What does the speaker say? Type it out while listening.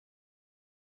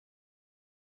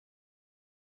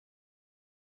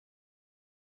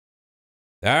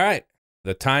All right.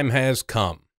 The time has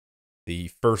come. The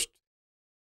first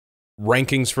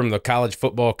rankings from the college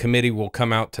football committee will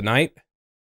come out tonight.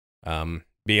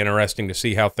 Be interesting to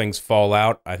see how things fall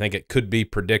out. I think it could be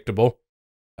predictable.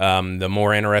 The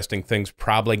more interesting thing's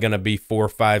probably going to be 4,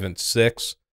 5, and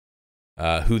 6,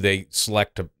 who they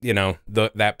select to,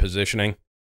 that positioning.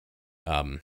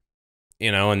 And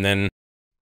then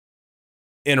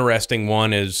interesting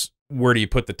one is where do you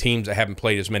put the teams that haven't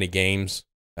played as many games?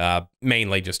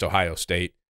 Mainly just Ohio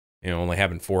State, only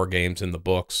having 4 games in the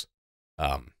books.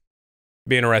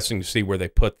 Be interesting to see where they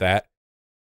put that.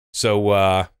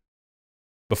 So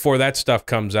before that stuff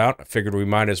comes out, I figured we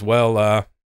might as well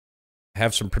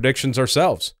have some predictions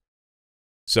ourselves.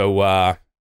 So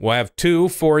we'll have 2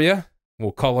 for you.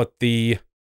 We'll call it the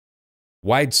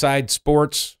Wideside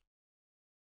Sports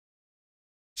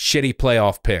Shitty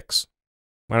Playoff Picks.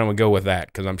 Why don't we go with that?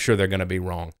 Because I'm sure they're going to be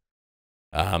wrong.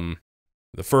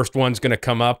 The first one's going to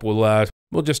come up. We'll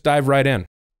just dive right in.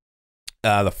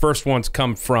 The first one's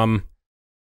come from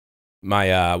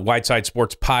my Wideside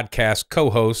Sports podcast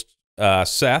co-host,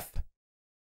 Seth.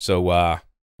 So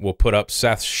we'll put up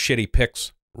Seth's shitty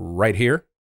picks right here.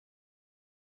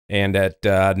 And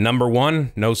at number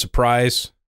 1, no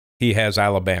surprise, he has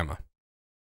Alabama.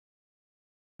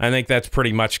 I think that's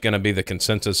pretty much going to be the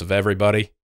consensus of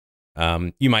everybody.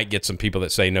 You might get some people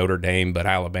that say Notre Dame, but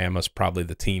Alabama's probably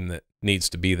the team that needs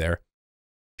to be there.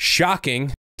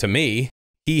 Shocking to me,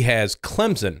 he has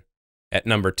Clemson at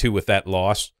number 2 with that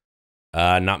loss.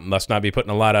 Must not be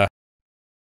putting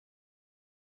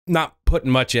not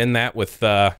putting much in that with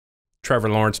Trevor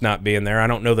Lawrence not being there. I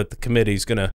don't know that the committee's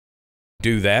going to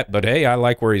do that, but hey, I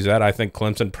like where he's at. I think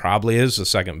Clemson probably is the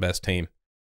second best team.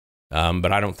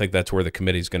 But I don't think that's where the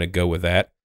committee's going to go with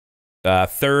that.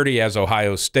 3rd, he has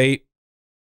Ohio State.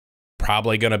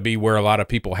 Probably going to be where a lot of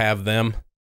people have them.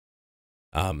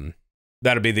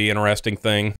 That'll be the interesting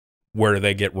thing. Where do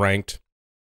they get ranked?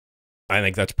 I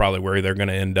think that's probably where they're going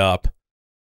to end up.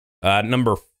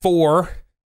 Number 4,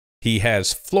 he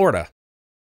has Florida.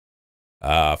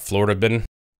 Florida been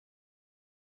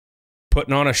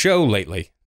putting on a show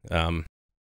lately.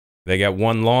 They got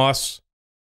 1 loss.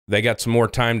 They got some more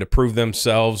time to prove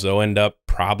themselves. They'll end up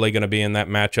probably going to be in that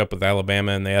matchup with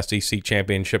Alabama in the SEC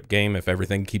championship game if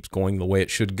everything keeps going the way it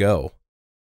should go.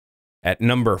 At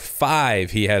number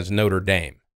 5, he has Notre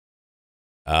Dame,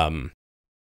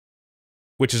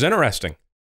 which is interesting.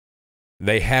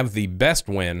 They have the best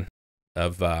win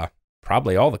of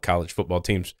probably all the college football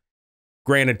teams.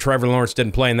 Granted, Trevor Lawrence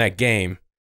didn't play in that game,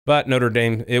 but Notre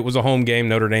Dame, it was a home game.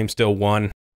 Notre Dame still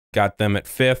won, got them at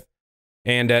 5th.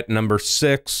 And at number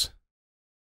 6,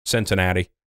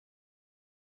 Cincinnati.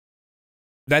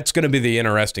 That's going to be the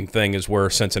interesting thing is where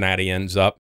Cincinnati ends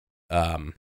up.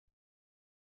 I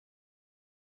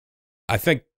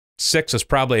think 6 is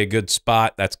probably a good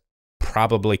spot. That's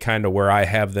probably kind of where I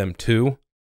have them too.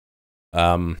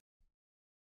 I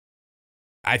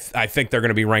think they're going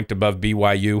to be ranked above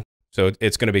BYU, so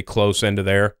it's going to be close into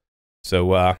there.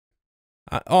 So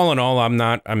all in all,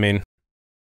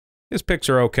 his picks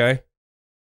are okay.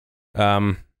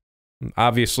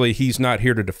 Obviously, he's not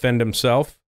here to defend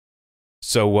himself.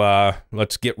 So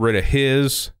let's get rid of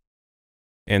his,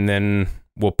 and then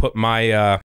we'll put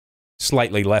my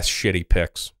slightly less shitty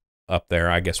picks up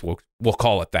there. I guess we'll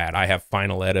call it that. I have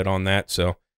final edit on that.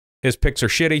 So his picks are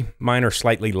shitty. Mine are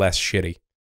slightly less shitty.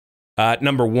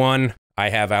 Number 1, I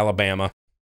have Alabama.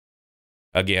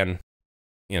 Again,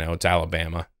 it's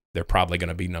Alabama. They're probably going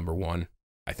to be number 1.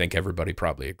 I think everybody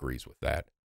probably agrees with that.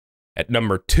 At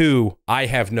number 2, I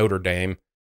have Notre Dame.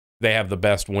 They have the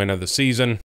best win of the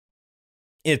season.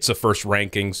 It's the first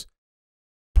rankings.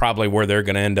 Probably where they're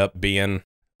going to end up being.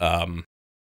 That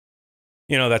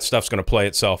stuff's going to play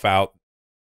itself out.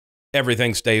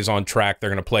 Everything stays on track. They're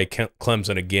going to play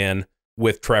Clemson again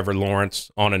with Trevor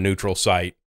Lawrence on a neutral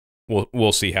site.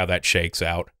 We'll see how that shakes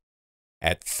out.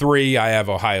 At 3, I have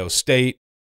Ohio State.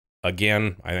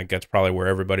 Again, I think that's probably where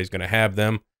everybody's going to have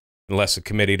them. Unless the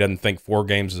committee doesn't think 4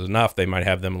 games is enough, they might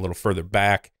have them a little further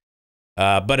back.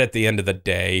 But at the end of the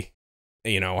day,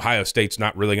 Ohio State's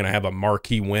not really going to have a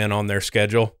marquee win on their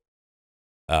schedule.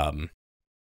 They've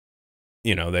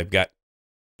got,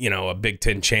 a Big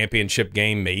Ten championship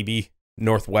game, maybe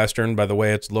Northwestern, by the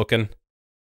way it's looking.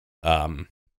 Who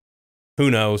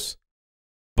knows?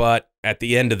 But at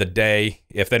the end of the day,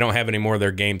 if they don't have any more of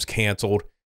their games canceled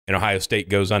and Ohio State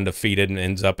goes undefeated and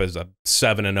ends up as a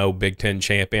 7-0 Big Ten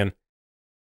champion,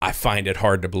 I find it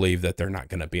hard to believe that they're not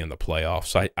going to be in the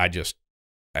playoffs.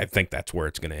 I think that's where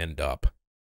it's going to end up.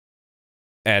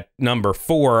 At number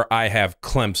 4, I have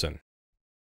Clemson.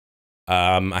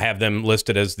 I have them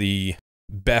listed as the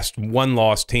best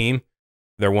one-loss team.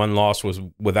 Their one loss was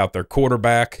without their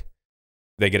quarterback.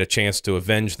 They get a chance to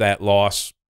avenge that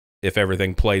loss if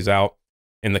everything plays out.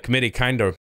 And the committee kind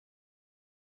of,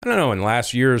 I don't know, in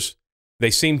last years, they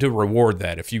seem to reward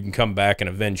that. If you can come back and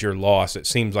avenge your loss, it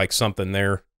seems like something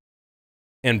they're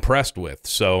impressed with.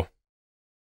 So,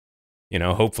 you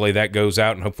know, hopefully that goes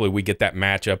out, and hopefully we get that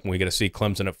matchup and we get to see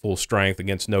Clemson at full strength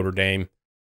against Notre Dame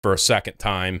for a second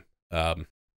time.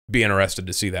 Be interested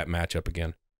to see that matchup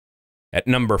again. At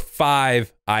number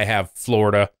 5, I have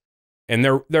Florida, and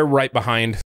they're right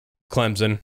behind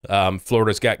Clemson.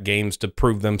 Florida's got games to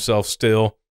prove themselves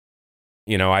still.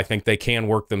 You know, I think they can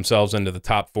work themselves into the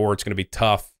top 4. It's going to be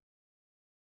tough.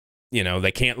 You know,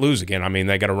 they can't lose again. I mean,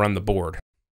 they got to run the board.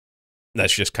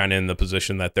 That's just kind of in the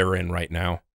position that they're in right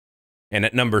now. And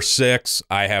at number 6,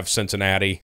 I have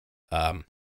Cincinnati. I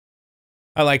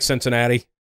like Cincinnati.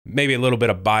 Maybe a little bit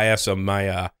of bias on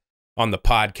my on the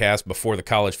podcast before the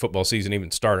college football season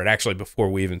even started. Actually, before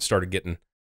we even started getting,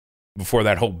 before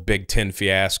that whole Big Ten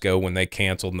fiasco when they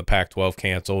canceled and the Pac-12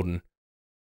 canceled and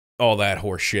all that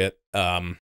horse shit,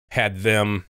 had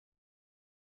them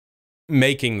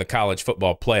making the college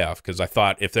football playoff, because I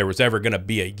thought if there was ever going to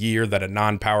be a year that a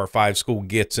non-Power 5 school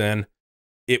gets in,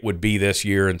 it would be this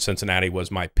year, and Cincinnati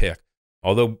was my pick.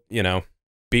 Although, you know,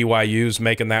 BYU's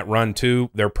making that run too.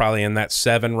 They're probably in that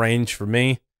 7 range for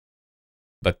me.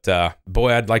 But,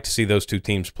 boy, I'd like to see those two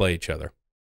teams play each other.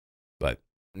 But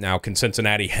now can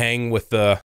Cincinnati hang with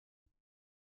the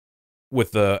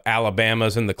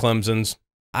Alabamas and the Clemsons?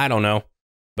 I don't know.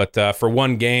 But for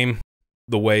one game,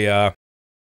 the way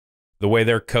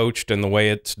they're coached and the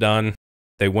way it's done,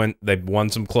 they've won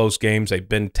some close games. They've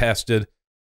been tested.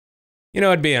 You know,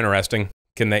 it'd be interesting.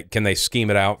 Can they scheme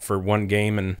it out for one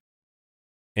game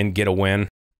and get a win?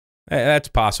 That's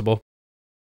possible.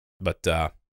 But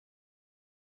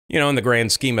you know, in the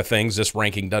grand scheme of things, this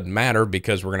ranking doesn't matter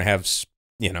because we're going to have,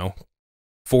 you know,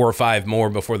 4 or 5 more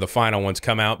before the final ones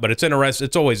come out. But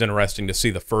it's always interesting to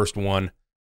see the first one,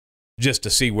 just to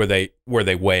see where they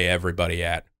weigh everybody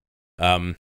at.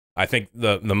 I think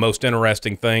the most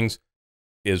interesting things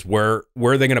is where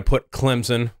are they going to put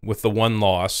Clemson with the 1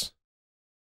 loss?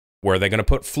 Where are they going to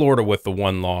put Florida with the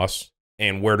 1 loss?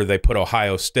 And where do they put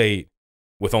Ohio State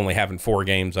with only having 4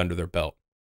 games under their belt?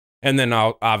 And then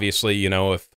obviously, you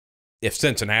know, if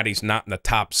Cincinnati's not in the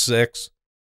top 6,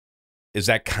 is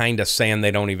that kind of saying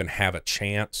they don't even have a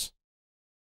chance?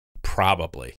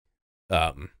 Probably.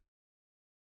 You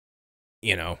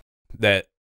know, that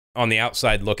on the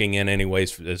outside looking in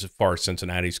anyways, as far as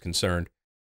Cincinnati's concerned,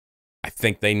 I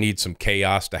think they need some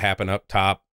chaos to happen up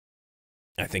top.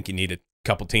 I think you need a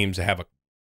couple teams to have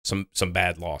some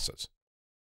bad losses.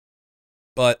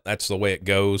 But that's the way it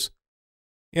goes.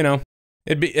 You know,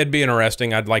 it'd be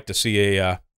interesting. I'd like to see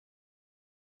a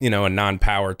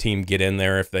non-power team get in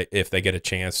there if they get a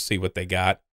chance, see what they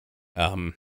got.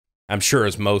 I'm sure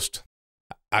as most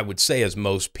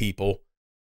people,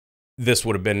 this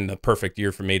would have been the perfect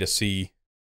year for me to see,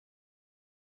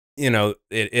 you know,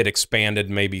 it expanded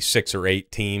maybe 6 or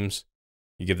 8 teams.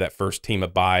 You give that first team a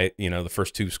bye, you know, the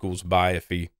first 2 schools a bye. If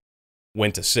he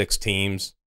went to 6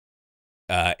 teams,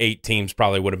 8 teams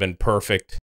probably would have been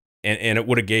perfect. And it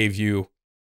would have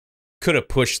could have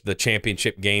pushed the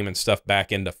championship game and stuff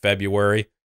back into February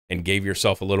and gave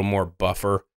yourself a little more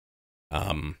buffer.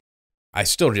 I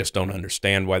still just don't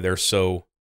understand why they're so,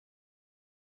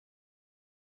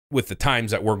 with the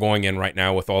times that we're going in right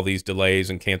now with all these delays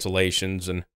and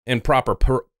cancellations and proper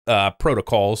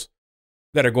protocols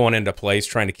that are going into place,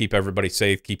 trying to keep everybody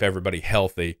safe, keep everybody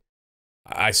healthy.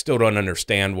 I still don't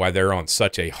understand why they're on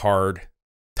such a hard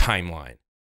timeline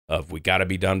of we got to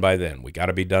be done by then. We got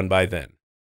to be done by then.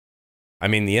 I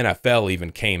mean, the NFL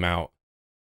even came out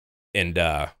and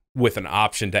with an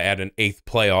option to add an 8th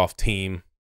playoff team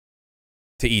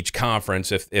to each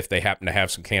conference if they happen to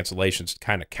have some cancellations to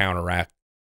kind of counteract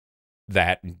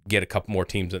that and get a couple more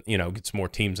teams, you know, get some more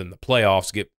teams in the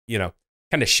playoffs, get, you know,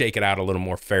 kind of shake it out a little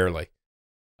more fairly.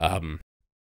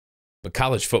 But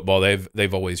college football,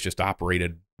 they've always just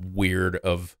operated weird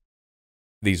of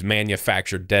these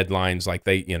manufactured deadlines, like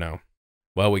they, you know,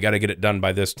 well, we got to get it done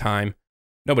by this time.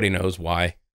 Nobody knows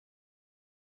why.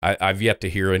 I've yet to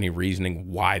hear any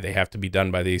reasoning why they have to be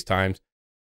done by these times.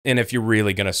 And if you're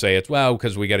really going to say it's, well,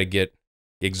 because we got to get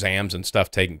exams and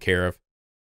stuff taken care of.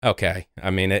 Okay.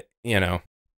 I mean, you know,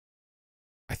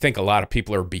 I think a lot of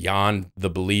people are beyond the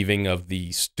believing of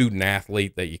the student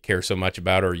athlete that you care so much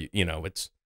about, or, you know,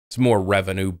 it's more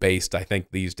revenue based, I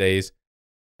think, these days.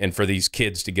 And for these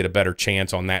kids to get a better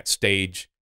chance on that stage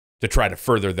to try to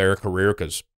further their career,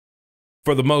 because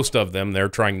for the most of them, they're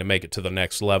trying to make it to the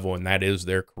next level, and that is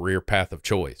their career path of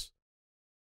choice.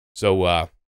 So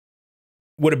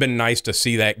would have been nice to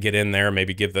see that get in there.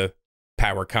 Maybe give the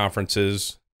power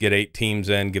conferences, get 8 teams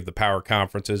in, give the power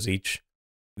conferences each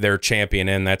their champion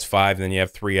in. That's 5. Then you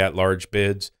have 3 at-large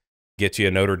bids. Get you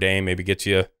a Notre Dame, maybe get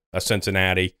you a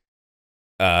Cincinnati.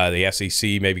 The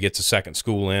SEC maybe gets a second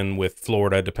school in with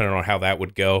Florida, depending on how that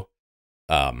would go.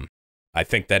 I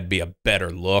think that'd be a better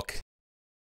look.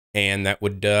 And that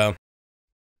would, I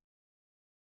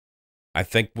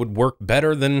think, would work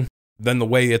better than the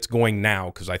way it's going now,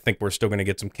 because I think we're still going to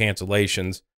get some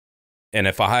cancellations. And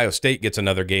if Ohio State gets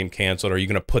another game canceled, are you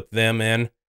going to put them in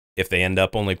if they end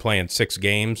up only playing 6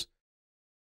 games?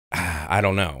 I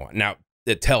don't know. Now,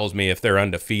 it tells me if they're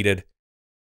undefeated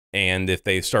and if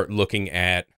they start looking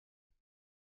at,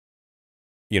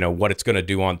 you know, what it's going to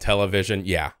do on television,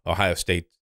 yeah, Ohio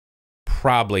State's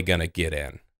probably going to get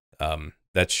in.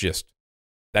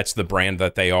 That's the brand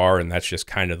that they are, and that's just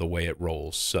kind of the way it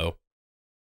rolls. So,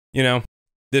 you know,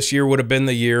 this year would have been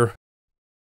the year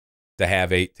to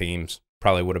have 8 teams.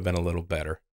 Probably would have been a little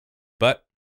better. But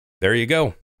there you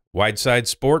go. Wideside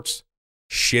Sports,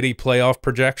 shitty playoff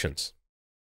projections.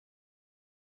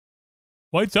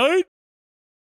 Wideside?